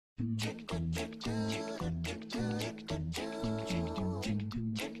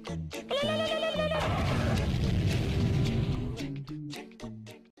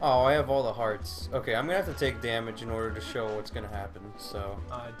Oh, I have all the hearts. Okay, I'm gonna have to take damage in order to show what's gonna happen, so...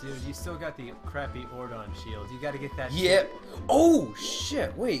 Dude, you still got the crappy Ordon shield. You gotta get that Yeah! shit. Oh,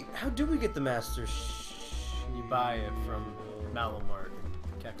 shit! Wait, how do we get the Master You buy it from Malomart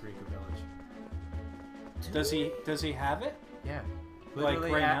in Kakariko Village. Does he have it? Yeah. Like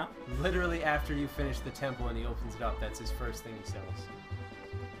right now? Literally after you finish the temple and he opens it up, that's his first thing he sells.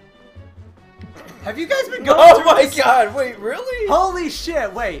 Have you guys been going Oh through my this? god, wait, really? Holy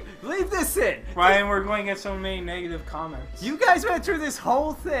shit, wait, leave this in! Ryan, we're going to get so many negative comments. You guys went through this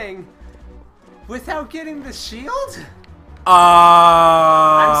whole thing without getting the shield?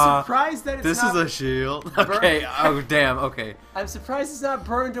 I'm surprised that it's this not... is a shield. Okay, oh damn, okay. I'm surprised it's not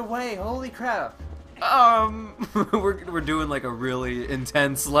burned away, holy crap. We're doing like a really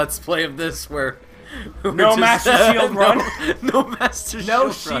intense let's play of this where no Master Shield run. No Master Shield No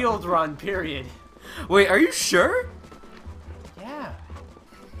run. shield run, period. Wait, are you sure? Yeah.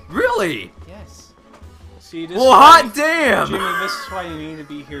 Really? Yes. See, this Well, hot damn! Jimmy, this is why you need to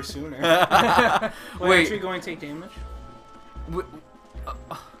be here sooner. Wait. Are you going to take damage?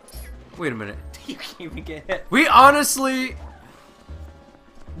 Wait a minute. You can't even get hit. We honestly...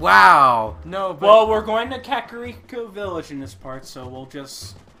 Wow. No, but... Well, we're going to Kakariko Village in this part, so we'll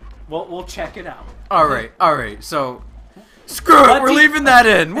just... We'll check it out. Alright, so... Screw it, we're leaving that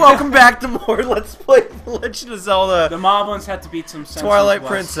in. Welcome back to more Let's Play The Legend of Zelda. The Moblins had to beat some Twilight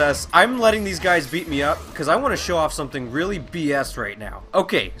Princess. I'm letting these guys beat me up because I want to show off something really BS right now.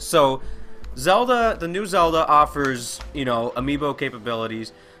 Okay, so Zelda, the new Zelda offers, you know, amiibo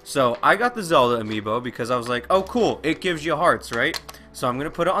capabilities. So I got the Zelda amiibo because I was like, oh cool, it gives you hearts, right? So I'm going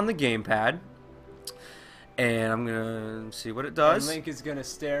to put it on the gamepad. And I'm going to see what it does. And Link is going to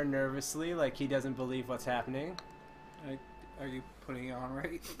stare nervously like he doesn't believe what's happening. Are you putting it on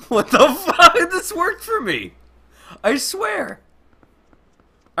right? What the fuck? This worked for me. I swear.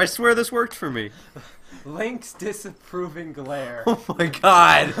 I swear this worked for me. Link's disapproving glare. Oh my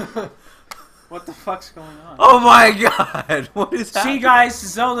god. What the fuck's going on? Oh my god. What is happening? See guys,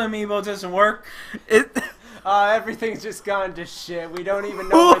 Zelda amiibo doesn't work. Everything's just gone to shit. We don't even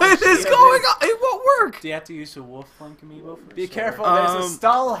know what is going on? It won't work. Do you have to use a Wolf Link amiibo for this? Be careful, there's a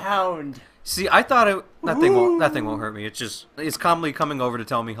stall hound. See, I thought that thing won't hurt me. It's calmly coming over to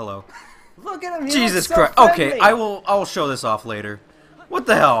tell me hello. Look at him. Jesus Christ. Okay, I'll show this off later. What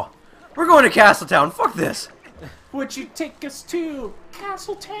the hell? We're going to Castletown. Fuck this. Would you take us to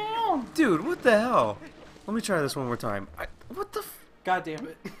Castletown? Dude, what the hell? Let me try this one more time. What the God damn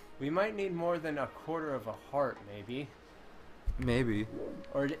it. We might need more than a quarter of a heart, maybe. Maybe.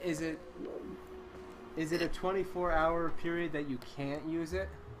 Or is it a 24-hour period that you can't use it?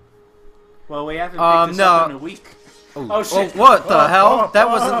 Well, we haven't picked this up in a week. Oh shit. What the hell? That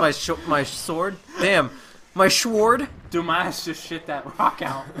wasn't my sword. Damn. My sword. Dumas just shit that rock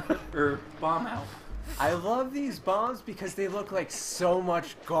out. Or bomb out. I love these bombs because they look like so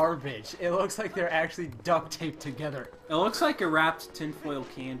much garbage. It looks like they're actually duct taped together. It looks like a wrapped tinfoil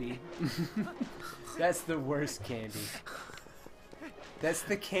candy. That's the worst candy. That's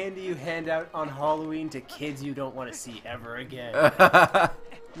the candy you hand out on Halloween to kids you don't want to see ever again.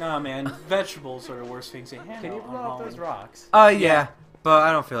 Nah, man. Vegetables are the worst things they hand Can out you on blow up Halloween. those rocks? Yeah. But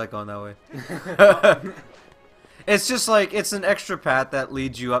I don't feel like going that way. It's just like, it's an extra path that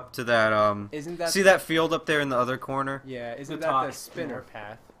leads you up to that, Isn't that see that field up there in the other corner? Yeah, isn't The that top. the spinner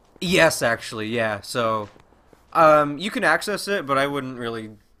path? Yes, actually, yeah. So, you can access it, but I wouldn't really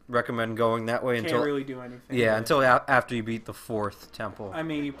recommend going that way Can't until... really do anything. Yeah, until after you beat the 4th temple. I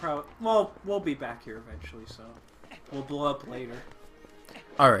mean, you probably... Well, we'll be back here eventually, so... We'll blow up later.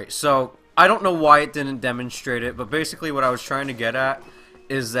 Alright, so, I don't know why it didn't demonstrate it, but basically what I was trying to get at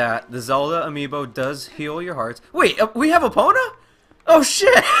is that the Zelda amiibo does heal your hearts. Wait, we have Epona? Oh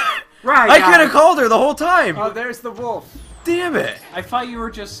shit! Right, I could have called her the whole time! Oh, there's the wolf. Damn it! I thought you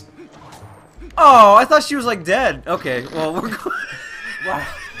were just... Oh, I thought she was like dead. Okay, well we're going... Wow.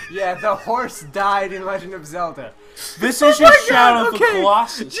 Yeah, the horse died in Legend of Zelda. This is your Shadow of the okay.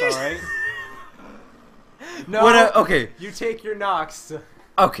 Colossus, Jeez. alright? No, okay. You take your knocks.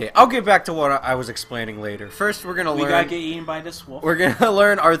 Okay, I'll get back to what I was explaining later. First, we're gonna We learn... gotta get eaten by this wolf. We're gonna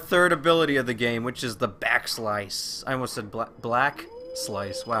learn our third ability of the game, which is the back slice. I almost said black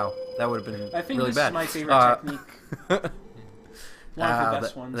slice. Wow, that would have been I think really this bad. is my favorite technique. One of the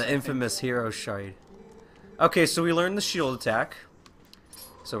best ones. The infamous hero shide. Okay, so we learned the shield attack.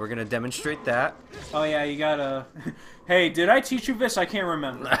 So we're gonna demonstrate that. Oh yeah, you gotta... Hey, did I teach you this? I can't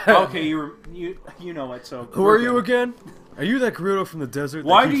remember. Okay, you know it, so... Who are you again? Are you that Gerudo from the desert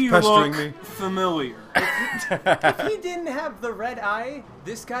Why that do keeps you pestering look me? familiar? If he didn't have the red eye,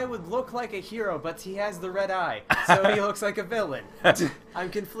 this guy would look like a hero, but he has the red eye, so he looks like a villain. I'm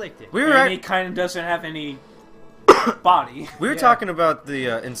conflicted. We were And he kind of doesn't have any body. We were Yeah. talking about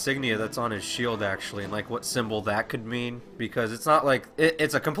the insignia that's on his shield, actually, and like what symbol that could mean, because it's not like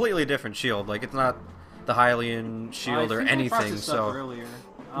it's a completely different shield. Like it's not the Hylian Shield I or think I brought anything. this up So earlier.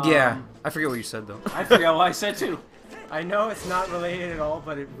 yeah, I forget what you said though. I forgot what I said too. I know it's not related at all,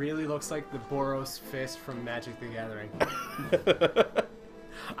 but it really looks like the Boros fist from Magic the Gathering.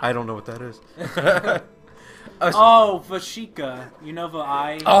 I don't know what that is. Oh, Vashika. You know the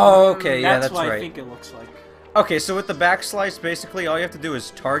eye? Oh, okay, yeah, That's that's what right. I think it looks like. Okay, so with the back slice, basically all you have to do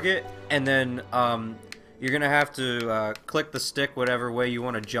is target, and then you're gonna have to click the stick whatever way you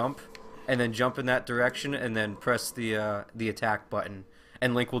want to jump, and then jump in that direction, and then press the attack button,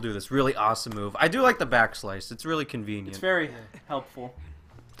 and Link will do this really awesome move. I do like the back slice; it's really convenient. It's very helpful.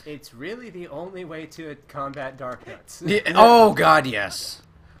 It's really the only way to combat Dark Nuts. Yeah, oh God, yes.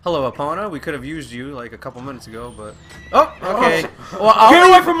 Hello, Epona. We could have used you like a couple minutes ago, but oh, okay. Well, Get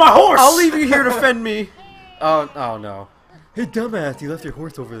away from my horse! I'll leave you here to fend me. Oh no. Hey, dumbass, you left your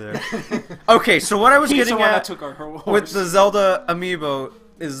horse over there. Okay, so what I was He's the getting one that at took our horse. with the Zelda amiibo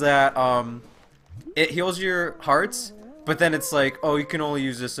is that it heals your hearts, but then it's like, oh, you can only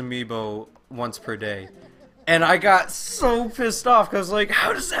use this amiibo once per day. And I got so pissed off because like,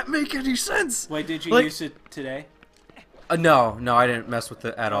 how does that make any sense? Wait, did you Like- use it today? No, I didn't mess with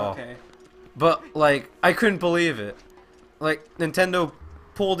it at all. Okay. But like, I couldn't believe it. Like Nintendo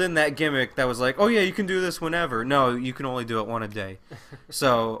pulled in that gimmick that was like, oh yeah, you can do this whenever. No, you can only do it one a day.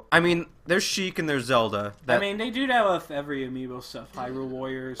 So I mean, there's Sheik and there's Zelda. That, I mean, they do that with every amiibo stuff. Hyrule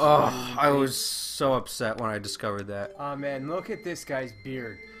Warriors. oh, Hylian I was Sheild. so upset when I discovered that. Oh man, look at this guy's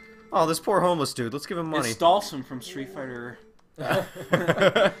beard. Oh, this poor homeless dude. Let's give him money. It's Dawson from Street Fighter.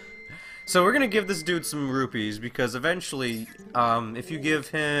 So we're gonna give this dude some rupees because eventually, if you give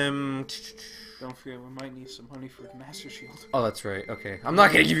him, Don't forget, we might need some money for the Master Shield. oh, that's right. Okay, I'm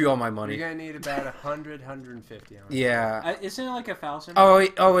not gonna give you all my You're money. gonna need about 150 on it. Yeah. Isn't it like 1,000? Oh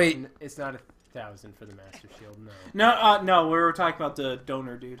wait. Oh wait. It's not 1,000 for the Master Shield, no. No, we were talking about the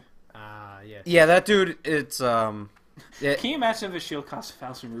donor dude. Ah, yes. Yeah, that dude. It's Can you imagine if a shield costs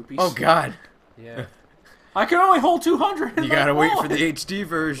 1,000 rupees? Oh God. Yeah. I can only hold 200. in You my gotta wait for wallet. the HD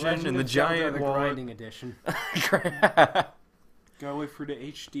version Legend and the of Zelda, giant the wallet. grinding edition. Gotta wait for the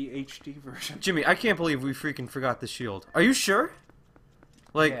HD version. Jimmy, I can't believe we freaking forgot the shield. Are you sure?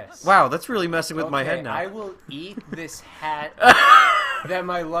 Like, Yes. wow, that's really messing with my Okay, head now. I will eat this hat that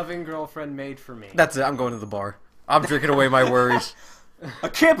my loving girlfriend made for me. That's it. I'm going to the bar. I'm drinking away my worries. I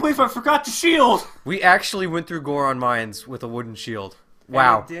can't believe I forgot the shield. We actually went through Goron Mines with a wooden shield. And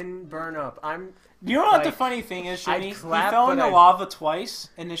Wow. it didn't burn up. You know what the Like, funny thing is, I'd Jimmy? He clap, fell but into I- lava twice,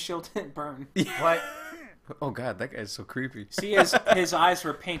 and his shield didn't burn. What? Oh God, that guy's so creepy. See, his eyes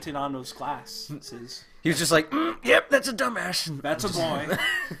were painted on those glasses. He was just like, yep, that's a dumbass. That's a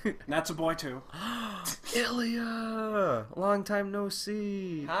boy. That's a boy too. Ilya, long time no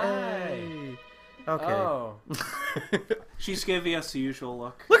see. Hi. Hey. Okay. Oh. She's giving us the usual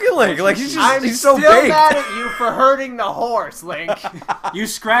look. Look at Link, like he's I'm so still big. mad at you for hurting the horse, Link. You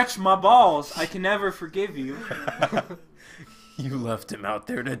scratched my balls. I can never forgive you. You left him out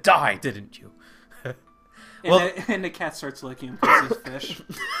there to die, didn't you? And, Well- and the cat starts licking him because he's fish.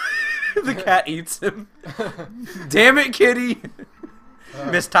 The cat eats him. Damn it, kitty!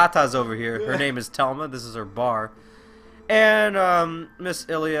 Miss Tata's over here. Her name is Telma. This is her bar. And Miss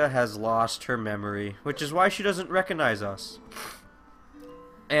Ilya has lost her memory, which is why she doesn't recognize us.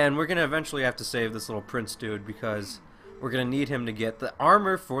 And we're gonna eventually have to save this little prince dude because we're gonna need him to get the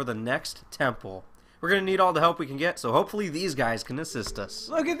armor for the next temple. We're gonna need all the help we can get, so hopefully these guys can assist us.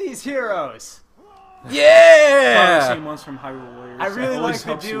 Look at these heroes. I've Yeah! seen ones from Hyrule Warriors. I really That like always the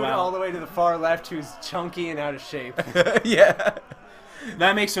helps you dude out. all the way to the far left who's chunky and out of shape. Yeah.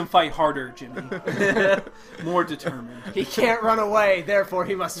 That makes him fight harder, Jimmy. More determined. He can't run away, therefore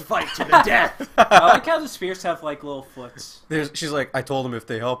he must fight to the death. I like how the spears have like little foots. She's like, I told them if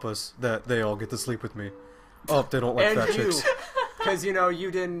they help us, that they all get to sleep with me. Oh, they don't like And fat you. chicks. Because, you know, you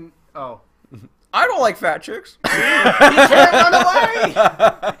didn't... Oh. I don't like fat chicks. He can't run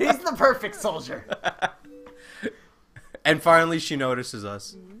away! He's the perfect soldier. And finally, she notices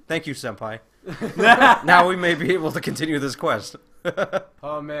us. Thank you, senpai. Now we may be able to continue this quest.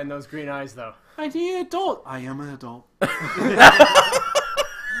 Oh man, those green eyes though. I need an adult. I am an adult.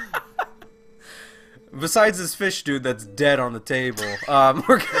 Besides this fish dude that's dead on the table,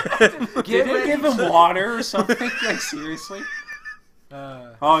 we're gonna... Did they give him water or something? Like, seriously?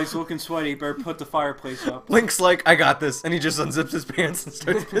 Oh, he's looking sweaty. Better put the fireplace up. Link's like, I got this, and he just unzips his pants and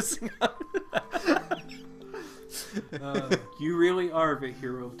starts pissing out. You really are the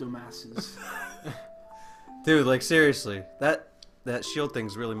hero of the masses. Dude, like seriously, that shield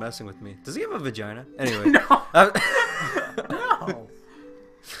thing's really messing with me. Does he have a vagina? Anyway. No. No.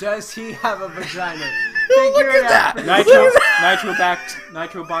 Does he have a vagina? Look at that!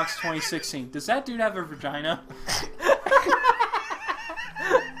 Nitro Box 2016. Does that dude have a vagina?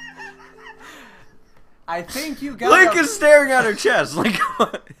 I think you got. Link is staring at her chest. Like,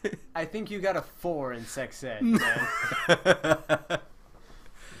 what? I think you got a 4 in sex ed, man.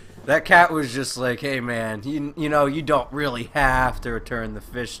 That cat was just like, hey man, you know, you don't really have to return the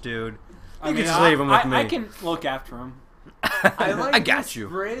fish, dude. You can just leave him with me. I can look after him. I like I got this you.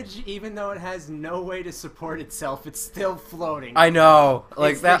 bridge, even though it has no way to support itself, it's still floating. I know,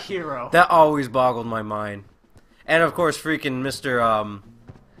 like It's that. the hero. That always boggled my mind. And of course, freaking Mr.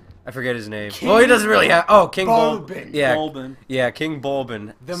 I forget his name. Well, he doesn't really have. Oh, King Bulbin. Yeah, Bulbin. yeah, King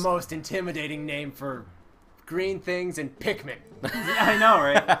Bulbin. The most intimidating name for green things and Pikmin. I know,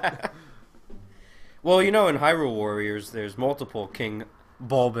 right? Well, you know, in Hyrule Warriors, there's multiple King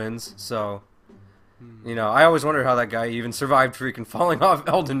Bulbins, so. You know, I always wondered how that guy even survived freaking falling off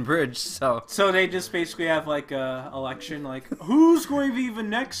Elden Bridge, so... So they just basically have, like, a election, like, who's going to be the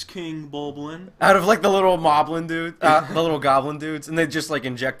next King Bulblin? Out of, like, the little moblin dude, the little goblin dudes, and they just, like,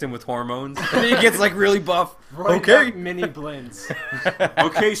 inject him with hormones, and he gets, like, really buff. Right Okay! up mini blends.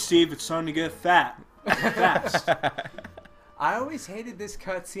 Okay, Steve, it's time to get fat. Fast. I always hated this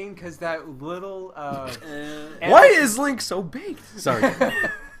cutscene because that little, Why is Link so big? Sorry.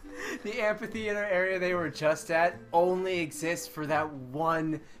 The amphitheater area they were just at only exists for that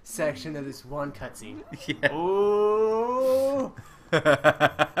one section of this one cutscene. Yeah. Ooh!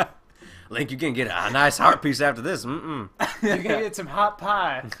 Link, you can get a nice heart piece after this. Mm-mm. You're gonna get some hot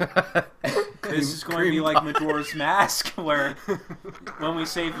pie. This is going to be like Majora's Mask, where when we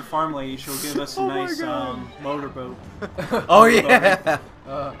save the farm lady, she'll give us a nice motorboat. Oh, yeah!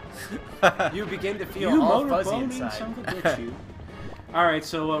 You begin to feel You all fuzzy motorboating inside. son of a bitch, you. Alright,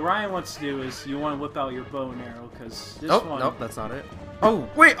 so what Ryan wants to do is you want to whip out your bow and arrow, because this one... Nope, that's not it. Oh,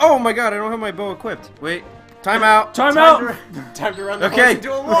 wait! Oh my god, I don't have my bow equipped. Wait. Time out! Time out! Time to run the Okay. horse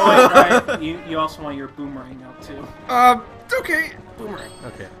into a Oh, wall! wait, right. You also want your boomerang out, too. Okay. Boomerang.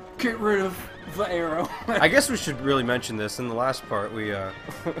 Okay. Get rid of the arrow. I guess we should really mention this. In the last part, we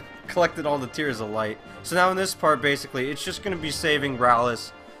collected all the Tears of Light. So now in this part, basically, it's just going to be saving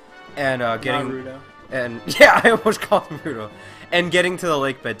Rallis and getting... Naruto. And, yeah, I almost called him Naruto. And getting to the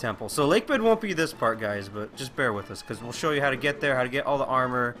Lakebed Temple. So Lakebed won't be this part, guys, but just bear with us, because we'll show you how to get there, how to get all the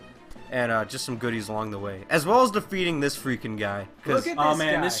armor, and just some goodies along the way. As well as defeating this freaking guy. Look at Oh this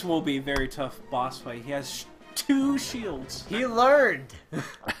man, guy. this will be a very tough boss fight. He has 2 shields. He learned.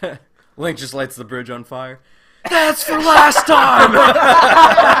 Link just lights the bridge on fire. That's for last time!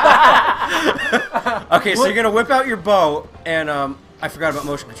 Okay, so you're going to whip out your bow, and I forgot about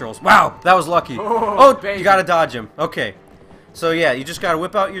motion controls. Wow, that was lucky. Oh, baby. you got to dodge him. Okay. So yeah, you just gotta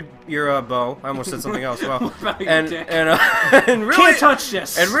whip out your bow. I almost said something else. Wow. Whip out your and dick. and really Can't touch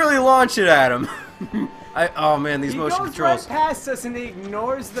this. and really launch it at him. Oh man, these He motion goes controls. right past us and he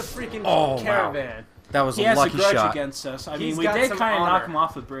ignores the freaking Oh, wow. caravan. That was He a has a lucky grudge shot. against us. I mean, He's we got did some kind of knock honor. him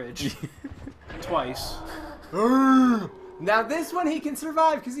off the bridge. Twice. Now this one he can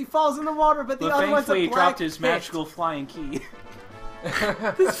survive because he falls in the water, but the But other one's a thankfully, he black dropped his pit. magical flying key.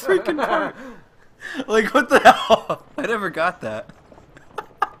 This freaking part. Like what the hell? I never got that.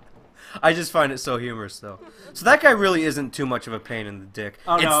 I just find it so humorous though. So that guy really isn't too much of a pain in the dick.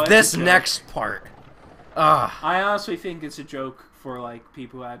 Oh, no, it's it's this a joke. next part. Ah. I honestly think it's a joke for like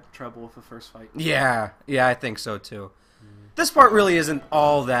people who had trouble with the first fight. Yeah, I think so too. This part really isn't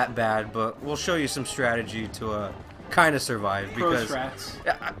all that bad, but we'll show you some strategy to kind of survive Pro because strats.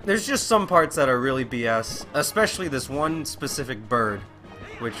 there's just some parts that are really BS, especially this one specific bird,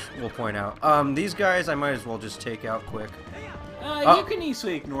 which we'll point out. These guys I might as well just take out quick. You can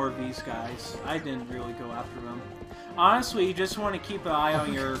easily ignore these guys. I didn't really go after them. Honestly, you just want to keep an eye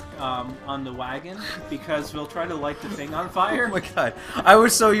on your on the wagon because we'll try to light the thing on fire. Oh my god, I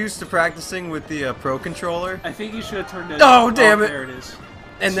was so used to practicing with the Pro Controller. I think you should have turned it. Oh, damn it. There it is.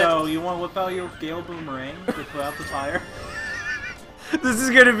 And So you want to whip out your Gale Boomerang to put out the fire. This is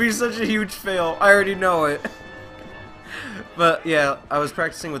gonna be such a huge fail. I already know it. But yeah, I was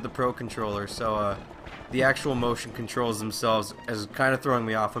practicing with the Pro Controller, so the actual motion controls themselves is kind of throwing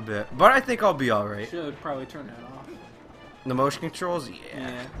me off a bit. But I think I'll be alright. Should probably turn that off. The motion controls? Yeah.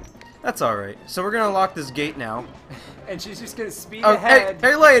 Yeah. That's alright. So we're gonna lock this gate now. And she's just gonna speed Oh, ahead.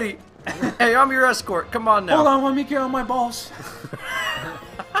 hey lady! Hey, I'm your escort. Come on now. Hold on, let me get on my balls.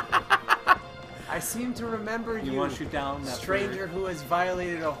 seem to remember you. You want to shoot down that stranger bird. who has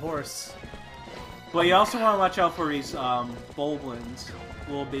violated a horse. But you also want to watch out for these boblins,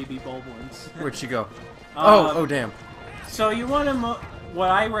 little baby boblins. Where'd she go? Oh, damn. So you want to, what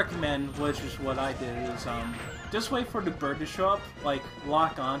I recommend, which is what I did, is just wait for the bird to show up, like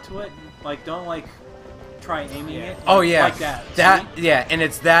lock onto it, like don't like try aiming it. Oh yeah, like that. Yeah, and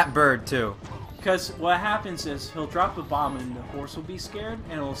it's that bird too. Because what happens is he'll drop a bomb and the horse will be scared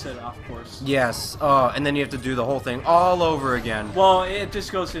and it'll set it off course. Yes. Oh, and then you have to do the whole thing all over again. Well, it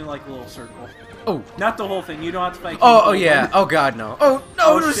just goes in like a little circle. Oh. Not the whole thing. You don't have to fight. Oh yeah. Oh god, no. Oh no,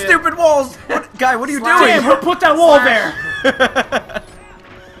 Oh, those shit. stupid walls. Guy, what are you doing? Damn, who put that wall there?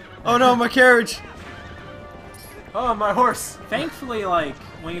 Oh no, my carriage. Oh, my horse. Thankfully, like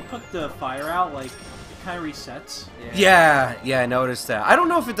when you put the fire out, like it kind of resets. Yeah, I noticed that. I don't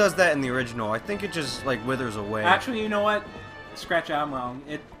know if it does that in the original. I think it just like withers away. Actually, you know what? Scratch that, I'm wrong.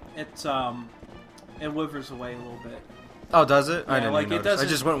 It withers away a little bit. Oh, does it? I Yeah, didn't like, even it notice. I doesn't-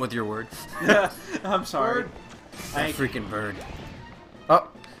 just went with your word. I'm sorry. That freaking bird. Oh,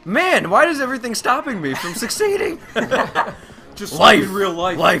 man, why is everything stopping me from succeeding? Just Life. like in real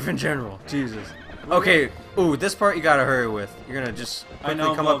life. Life in general. Jesus. Okay. Ooh, this part you gotta hurry with. You're gonna just I quickly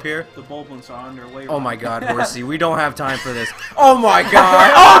know, come but up here. The boblins are on their way. Oh around. my god, Horsey, we don't have time for this. Oh my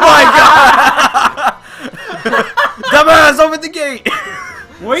god! Oh my god! Dumbass, open the gate!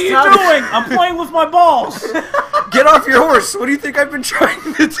 What are you doing? I'm playing with my balls. Get off your horse! What do you think I've been trying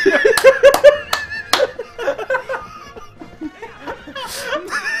to do?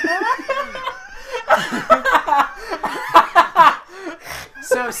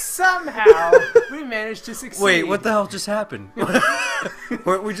 So somehow we managed to succeed. Wait, what the hell just happened?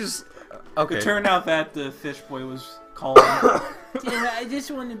 Weren't we just... Okay. It turned out that the fish boy was calling. Damn it, I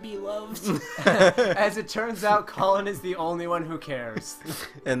just want to be loved. As it turns out, Colin is the only one who cares.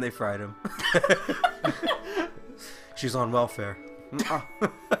 And they fried him. She's on welfare.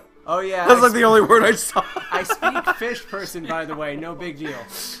 Oh yeah. That's like the only word I saw. I speak fish person, by the way. No big deal.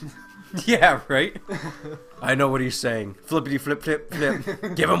 Yeah, right? I know what he's saying. Flippity flip flip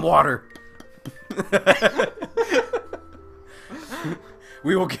flip. Give him water.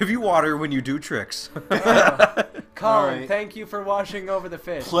 We will give you water when you do tricks. Colin, right. thank you for washing over the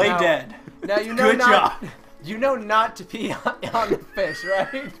fish. Play now, dead. Now you know Good not. job. You know not to pee on the fish,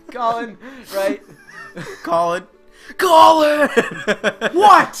 right, Colin? Right? Colin. Colin!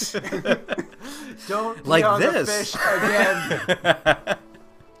 What? Don't pee Like on this. the fish again.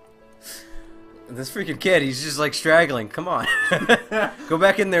 This freaking kid, he's just like straggling. Come on. Go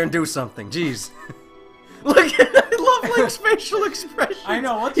back in there and do something. Jeez. Look at I love Link's facial expression. I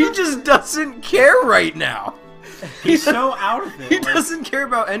know, what's He up? just doesn't care right now. He's so out of it. He like, doesn't care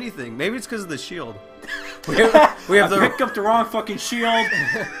about anything. Maybe it's because of the shield. We have I picked up the wrong fucking shield.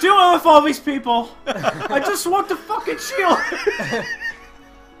 Deal with all these people. I just want the fucking shield.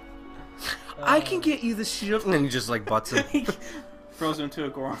 I can get you the shield. And then he just like butts him. He throws him to a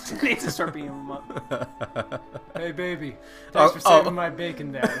garage. He needs to start beating him up. Hey, baby. Thanks for saving my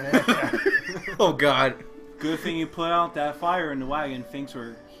bacon there. Oh god. Good thing you put out that fire in the wagon. Things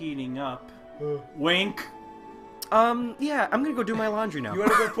were heating up. Wink. Yeah, I'm gonna go do my laundry now. You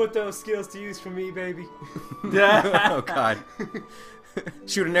want to go put those skills to use for me, baby? Oh god.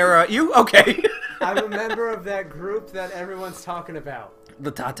 Shoot an arrow at you? Okay. I'm a member of that group that everyone's talking about.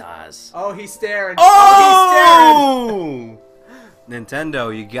 The Tatas. Oh, he's staring. Oh!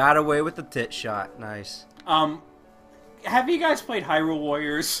 Nintendo, you got away with the tit shot. Nice. Have you guys played Hyrule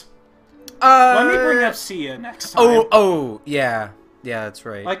Warriors? Let Let me bring up Sia next time. Oh, yeah. Yeah, that's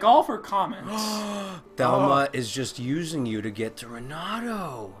right. Like all of her comments. Thelma is just using you to get to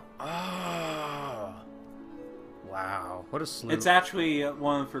Renato. Oh. Wow. What a sleuth. It's actually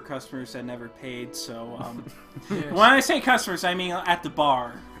one of her customers that never paid, so, when I say customers, I mean at the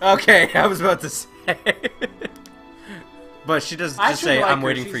bar. Okay, I was about to say. But she does I just actually say, like I'm her.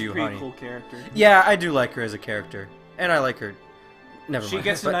 waiting She's for you, a pretty honey. cool character. Yeah, I do like her as a character. And I like her. Never mind. She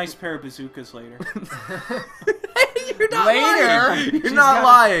gets a But- nice pair of bazookas later. You're not Later, lying. You're she's not got-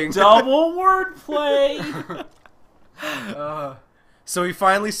 lying. Double wordplay! So we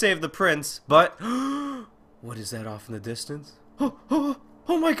finally saved the prince, but what is that off in the distance? Oh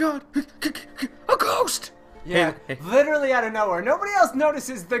my god! A ghost! Yeah, Hey. literally out of nowhere. Nobody else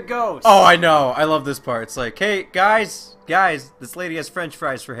notices the ghost. Oh, I know. I love this part. It's like, hey, guys, this lady has French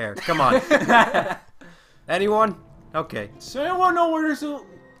fries for hair. Come on. Anyone? Okay. Does anyone know where there's a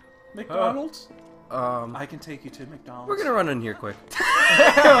McDonald's? Um, I can take you to McDonald's. we're gonna run in here quick.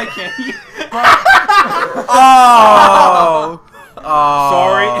 I can't. Oh! Oh!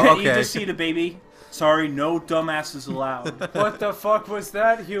 Sorry, you Okay. just see the baby. Sorry, no dumbasses allowed. What the fuck was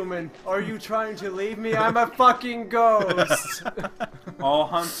that, human? Are you trying to leave me? I'm a fucking ghost. I'll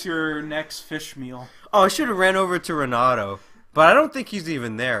hunt your next fish meal. Oh, I should have ran over to Renato. But I don't think he's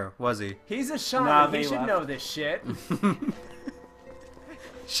even there, was he? He's a shaman. Nah, he they should left. know this shit.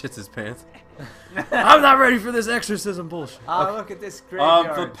 Shits his pants. I'm not ready for this exorcism bullshit. Ah, look at this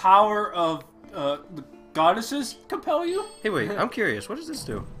graveyard. The power of the goddesses compel you? Hey, wait, I'm curious. What does this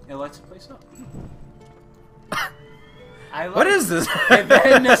do? It lights the place up. What is this? And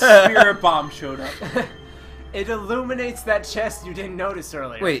then the spirit bomb showed up. It illuminates that chest you didn't notice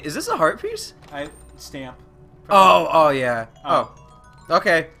earlier. Wait, is this a heart piece? Stamp. Oh, yeah. Oh.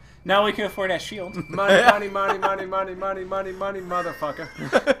 Okay. Now we can afford that shield. Money, money, money, money, money, money, money, money, motherfucker.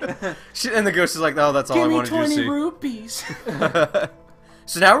 And the ghost is like, oh, that's all I wanted you to see. Give me 20 rupees.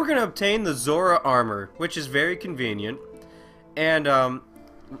 So now we're going to obtain the Zora Armor, which is very convenient. And,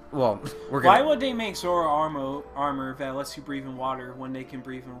 well, we're going to... Why would they make Zora armor that lets you breathe in water when they can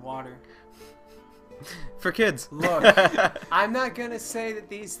breathe in water? For kids. Look, I'm not gonna say that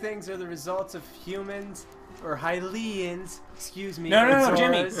these things are the results of humans or Hylians. Excuse me. No,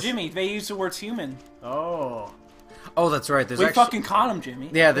 Zoras. Jimmy, they use the words human. Oh. Oh, that's right. There's We actually... fucking caught him,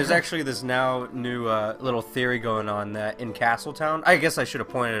 Jimmy. Yeah, there's actually this now new little theory going on that in Castletown, I guess I should have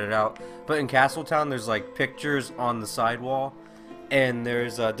pointed it out, but in Castletown there's like pictures on the sidewall, and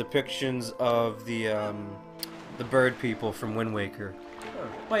there's depictions of the bird people from Wind Waker.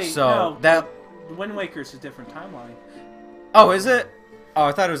 Wait, So no, that... Wind Waker's a different timeline. Oh, is it? Oh,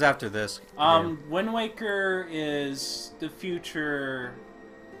 I thought it was after this. Wind Waker is the future.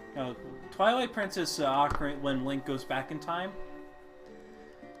 Twilight Princess when Link goes back in time.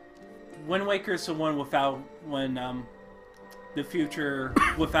 Wind Waker is the one without the future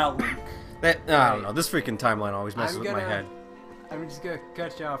without Link. I don't know. This freaking timeline always messes with my head. I'm just gonna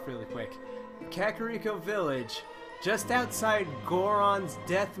cut you off really quick. Kakariko Village, just outside Goron's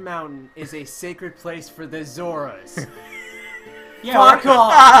Death Mountain, is a sacred place for the Zoras. Yeah, Fuck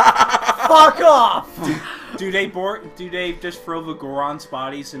off! Fuck off! Do they just throw the Goron's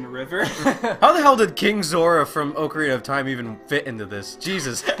bodies in the river? How the hell did King Zora from Ocarina of Time even fit into this?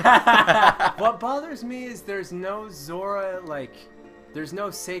 Jesus. What bothers me is there's no Zora, there's no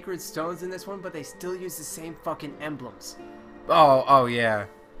sacred stones in this one, but they still use the same fucking emblems. Oh yeah.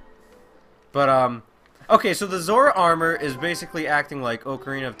 But okay, so the Zora Armor is basically acting like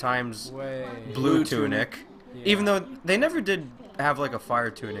Ocarina of Time's blue tunic. Yeah. Even though they never did have like a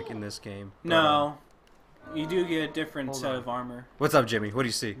fire tunic in this game. But, no. You do get a different set of armor. What's up, Jimmy? What do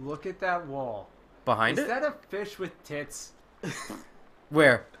you see? Look at that wall. Behind it? Is that a fish with tits?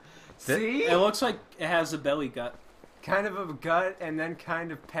 Where? See? It looks like it has a belly gut. Kind of a gut and then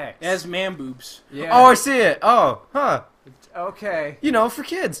kind of pecs. It has man boobs. Yeah. Oh, I see it. Oh, huh. Okay. You know, for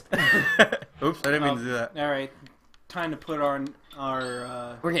kids. Oops, I didn't mean to do that. Alright, time to put our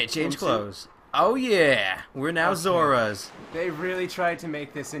we're gonna change clothes. Oh yeah, we're now Zoras. They really tried to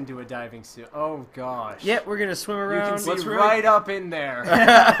make this into a diving suit. Oh gosh. Yeah, we're gonna swim around. You can see right up in there.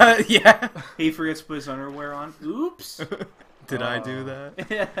 Yeah. He forgets to put his underwear on. Oops. Did I do that?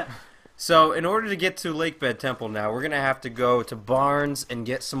 Yeah. So, in order to get to Lakebed Temple now, we're gonna have to go to Barnes and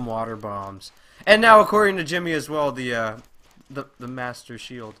get some water bombs. And now, according to Jimmy as well, the Master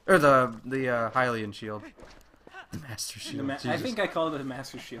Shield or the Hylian Shield. The Master Shield. I think I called it the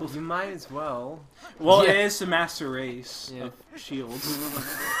Master Shield. You might as well. Well, Yeah. it is the Master Race of Shields.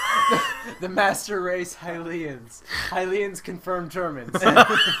 The Master Race Hylians. Hylians confirmed Germans.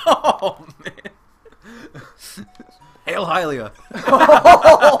 Oh man. Hail Hylia.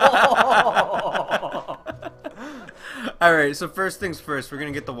 Alright, so first things first, we're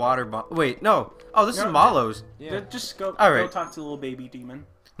gonna get the water bomb. Wait, no. Oh, this is Malo's. Yeah. Just go talk to the little baby demon.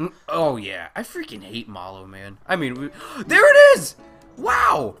 Oh yeah, I freaking hate Malo, man. I mean, there it is!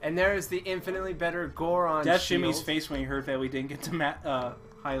 Wow! And there's the infinitely better Goron That's shield. Jimmy's face when he heard that we didn't get to Hylian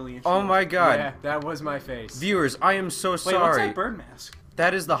Sheild. Oh my god. Yeah, that was my face. Viewers, I am so Wait, sorry. what's that bird mask?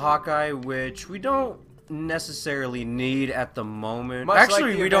 That is the Hawkeye, which we don't necessarily need at the moment. Much Actually,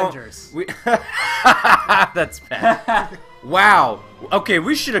 like the we Avengers. don't. That's bad. Wow. Okay,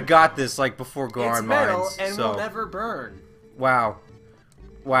 we should have got this like before Goron It's metal Mines. and so. will never burn. Wow.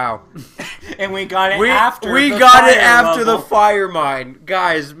 Wow. And we got it We after got it fire after the level. fire mine.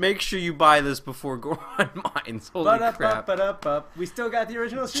 Guys, make sure you buy this before Goron Mines. Holy crap. But we still got the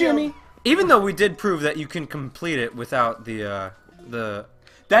original shield. Jimmy. Even though we did prove that you can complete it without the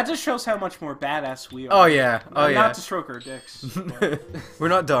That just shows how much more badass we are. Oh yeah. Oh yeah. Not to stroke our dicks. but- We're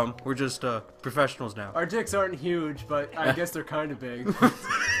not dumb. We're just professionals now. Our dicks aren't huge, but I guess they're kind of big.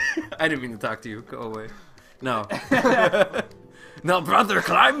 I didn't mean to talk to you. Go away. No. No, brother,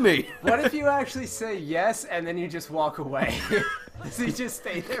 climb me. What if you actually say yes and then you just walk away? Does he just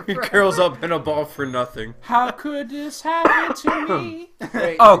stay there He forever? curls up in a ball for nothing. How could this happen to me?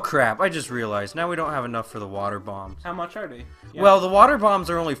 Wait, Oh crap! I just realized now we don't have enough for the water bombs. How much are they? Yeah. Well, the water bombs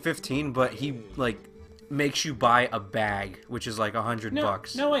are only 15, but he like makes you buy a bag, which is like $100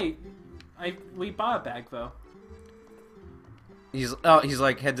 bucks. No, wait. We bought a bag though. He's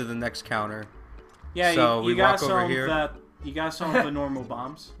like head to the next counter. Yeah, So you we got walk some over here. You got some of the normal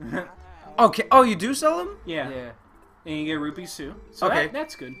bombs. Okay. Oh, you do sell them? Yeah. yeah. And you get rupees too. So Okay.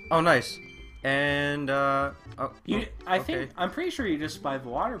 that's good. Oh, nice. And I think I'm pretty sure you just buy the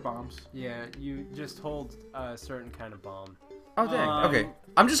water bombs. Yeah, you just hold a certain kind of bomb. Oh dang. Okay.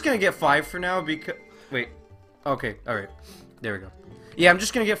 I'm just gonna get 5 for now because wait. Okay. All right. There we go. Yeah, I'm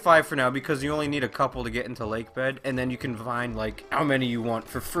just gonna get 5 for now because you only need a couple to get into Lake Bed, and then you can find like how many you want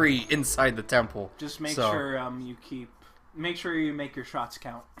for free inside the temple. Just make sure make sure you make your shots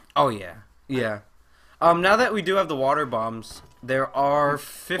count. Oh yeah. Yeah. Now that we do have the water bombs, there are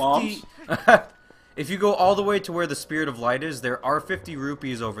 50. If you go all the way to where the Spirit of Light is, there are 50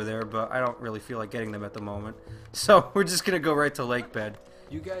 rupees over there, but I don't really feel like getting them at the moment. So we're just gonna go right to Lake Bed.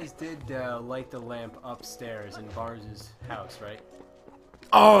 You guys did light the lamp upstairs in Bars's house, right?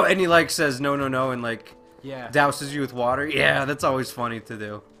 Oh, and he like says no, no, no, and like Yeah. douses you with water. Yeah, that's always funny to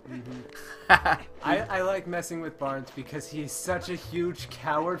do. I like messing with Barnes because he's such a huge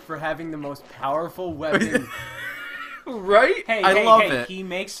coward for having the most powerful weapon. Right? Hey, I love hey, it. he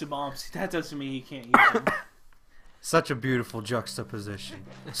makes the bombs. That doesn't mean he can't use them. Such a beautiful juxtaposition.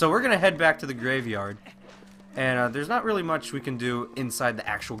 So we're gonna head back to the graveyard, and there's not really much we can do inside the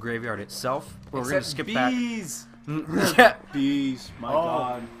actual graveyard itself. But we're gonna skip bees. back. Yeah. Bees, my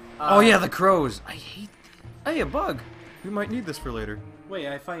God. Oh yeah, the crows. I hate. Hey, a bug. We might need this for later. Wait,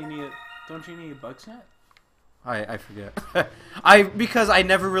 I thought you needed. Don't you need a bug net? I forget. Because I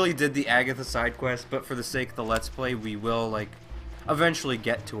never really did the Agatha side quest, but for the sake of the Let's Play, we will like eventually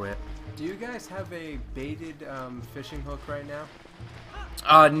get to it. Do you guys have a baited fishing hook right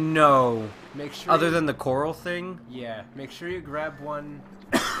now? No. Make sure. Other than the coral thing. Yeah, make sure you grab one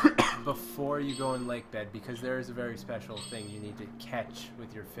before you go in Lake Bed because there is a very special thing you need to catch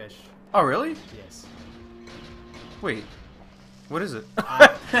with your fish. Oh really? Yes. Wait. What is it?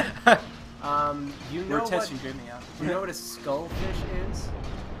 You know We're what? testing Jimmy out. You know what a skullfish is?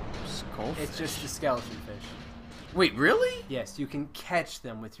 Skullfish? It's just a skeleton fish. Wait, really? Yes, you can catch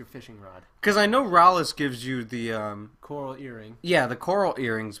them with your fishing rod. Because I know Rallis gives you the Coral earring. yeah, the coral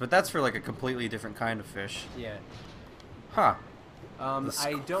earrings, but that's for like a completely different kind of fish. Yeah. Huh.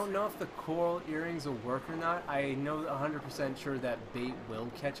 I don't know if the coral earrings will work or not. I know 100% sure that bait will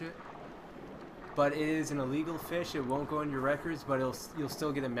catch it. But it is an illegal fish. It won't go in your records, but you'll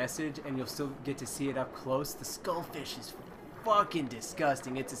still get a message and you'll still get to see it up close. The skullfish is fucking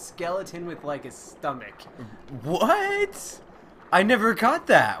disgusting. It's a skeleton with like a stomach. What? I never caught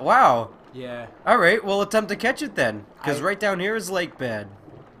that. Wow. Yeah. Alright, we'll attempt to catch it then. Because right down here is Lake Bed.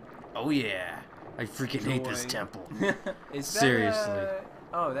 Oh yeah. I freaking hate this Joy. temple. Is that, Seriously.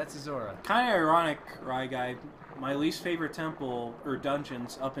 Oh, that's a Zora. Kind of ironic, RyGuy. My least favorite temple or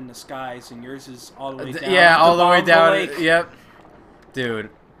dungeon's up in the skies, and yours is all the way down. Yeah, all the way bottom of down. lake. Yep. Dude.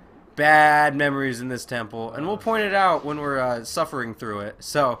 Bad memories in this temple. And we'll point it out when we're suffering through it.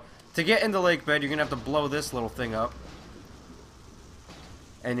 So, to get into Lake Bed, you're going to have to blow this little thing up.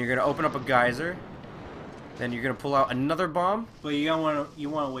 And you're going to open up a geyser. Then you're going to pull out another bomb. But you don't want to. You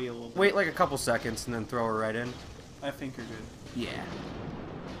want to wait a little bit. Wait like a couple seconds and then throw her right in. I think you're good. Yeah.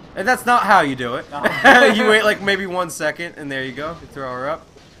 And that's not how you do it. You wait like maybe 1 second, and there you go. You throw her up.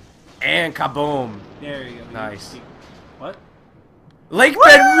 And kaboom. There you go. Nice. What? Lake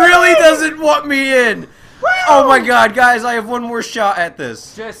Bed really doesn't want me in. Oh my god, guys, I have one more shot at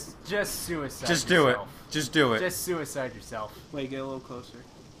this. Just suicide. Just do it. yourself. Just do it. Just suicide yourself. Wait, get a little closer.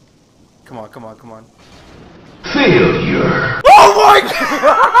 Come on, come on, come on. Failure. Oh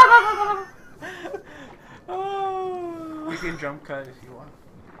my god! Oh, you can jump cut if you want.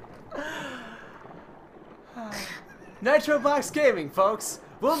 Nitro Box Gaming, folks.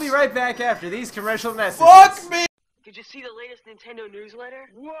 We'll be right back after these commercial messages. Fuck me! Did you see the latest Nintendo newsletter?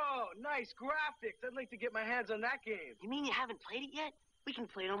 Whoa, nice graphics. I'd like to get my hands on that game. You mean you haven't played it yet? We can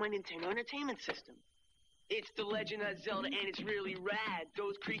play it on my Nintendo Entertainment System. It's The Legend of Zelda, and it's really rad.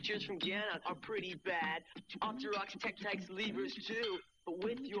 Those creatures from Ganon are pretty bad. Octoroks, Tektites, Levers, too. But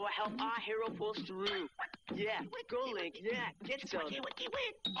with your help, our hero pulls through. Yeah, go Link. Yeah, get some.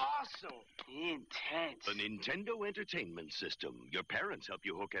 Awesome. Intense. A Nintendo Entertainment System. Your parents help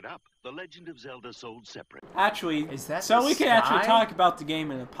you hook it up. The Legend of Zelda sold separate. Actually, Is that so the we can actually sky? talk about the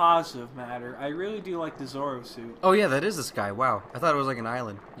game in a positive matter. I really do like the Zoro suit. Oh yeah, that is the sky. Wow, I thought it was like an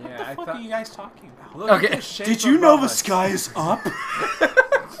island. Yeah, What the I fuck thought. are you guys talking about? Look Okay. at the shape Did you know above the us. sky is up?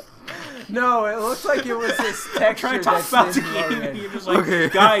 No, it looked like it was this texture. Trying to talk that's about the in game, Wagon. and you're just like, Okay.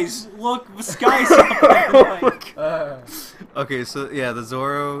 guys, look, the sky's up. And I'm like, Okay, so yeah, the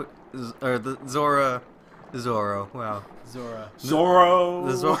Zoro, or the Zora, Zoro. Wow. Zora. Zoro.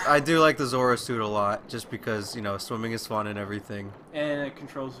 The Zoro, I do like the Zora suit a lot, just because you know swimming is fun and everything. And it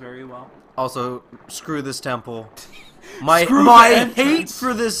controls very well. Also, screw this temple. My Screw my the hate entrance.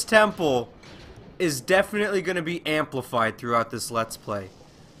 for this temple is definitely going to be amplified throughout this Let's Play.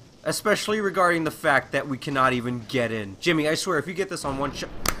 Especially regarding the fact that we cannot even get in. Jimmy, I swear, if you get this on one shot...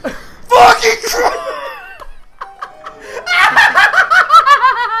 Fucking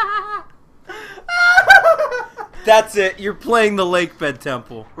That's it. You're playing the lake bed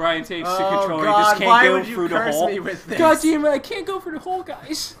temple. Ryan takes the Oh, controller. God, He just can't why go would you through the curse hole. me with this? God damn it! I can't go through the hole,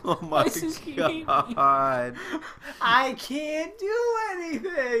 guys. Oh my This is game. god. I can't do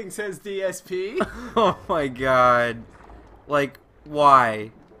anything, says DSP. Oh my god. Like,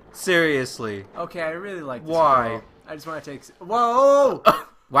 why? Seriously. Okay, I really like this Why? girl. I just want to take... Whoa!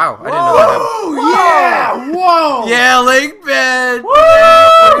 Wow, I didn't know that. Oh, yeah! Whoa! Yeah, lake bed. Woo!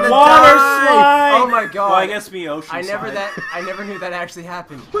 We're gonna Water die. slide. Oh my god. Well, I guess me ocean I never slide. I never knew that actually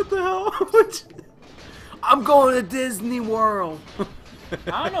happened. What the hell? I'm going to Disney World.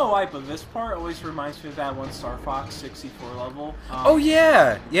 I don't know why, but this part always reminds me of that one Star Fox 64 level. Oh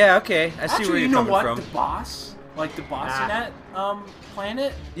yeah, yeah. Okay, I see Actually, where you're you know coming what? from. The boss, like the boss Ah. in that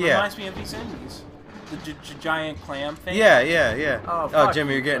planet, Yeah. reminds me of these enemies. The giant clam thing. Yeah, yeah, yeah. Oh, Oh, fuck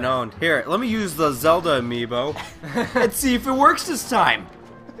Jimmy, you, you're getting Fred. owned. Here, let me use the Zelda amiibo. Let's see if it works this time.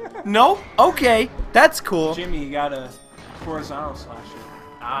 No? Okay, that's cool. Jimmy, you gotta horizontal slash it.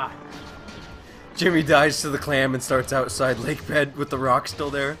 Ah. Jimmy dives to the clam and starts outside lake bed with the rock still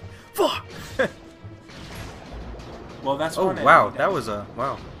there. Fuck! Well, that's Oh, one wow, enemy that down. was a...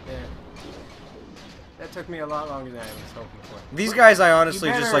 Wow. Yeah. That took me a lot longer than I was hoping for. These guys I honestly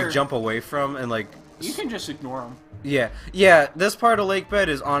You just, like, better- jump away from and, like... You can just ignore them. Yeah. Yeah, this part of lake bed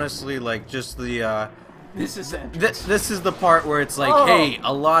is honestly, like, just the, This is the entrance. This is the part where it's like, Oh. hey,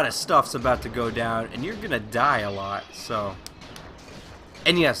 a lot of stuff's about to go down, and you're gonna die a lot, so...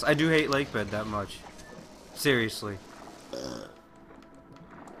 And yes, I do hate lake bed that much. Seriously.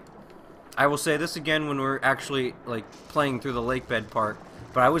 I will say this again when we're actually, like, playing through the lake bed part,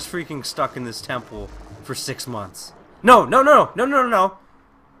 but I was freaking stuck in this temple for 6 months. No!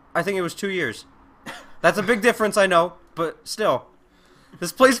 I think it was 2 years. That's a big difference, I know, but still.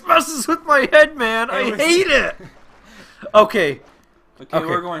 This place messes with my head, man. I hate it! Okay. Okay,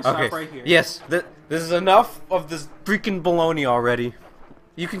 we're going to stop right here. Yes, this is enough of this freaking baloney already.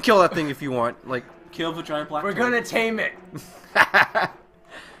 You can kill that thing if you want. Like, Kill the giant black We're turtle. gonna tame it.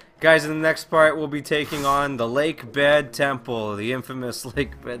 guys, in the next part, we'll be taking on the Lake Bed Temple, the infamous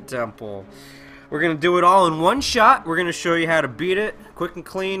Lake Bed Temple. We're gonna do it all in one shot. We're gonna show you how to beat it, quick and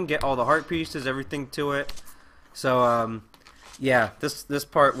clean, get all the heart pieces, everything to it. So, yeah, this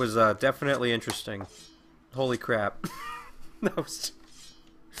part was definitely interesting. Holy crap! That was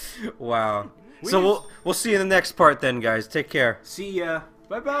wow. So we'll see you in the next part then, guys. Take care. See ya.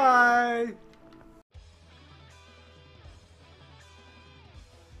 Bye-bye.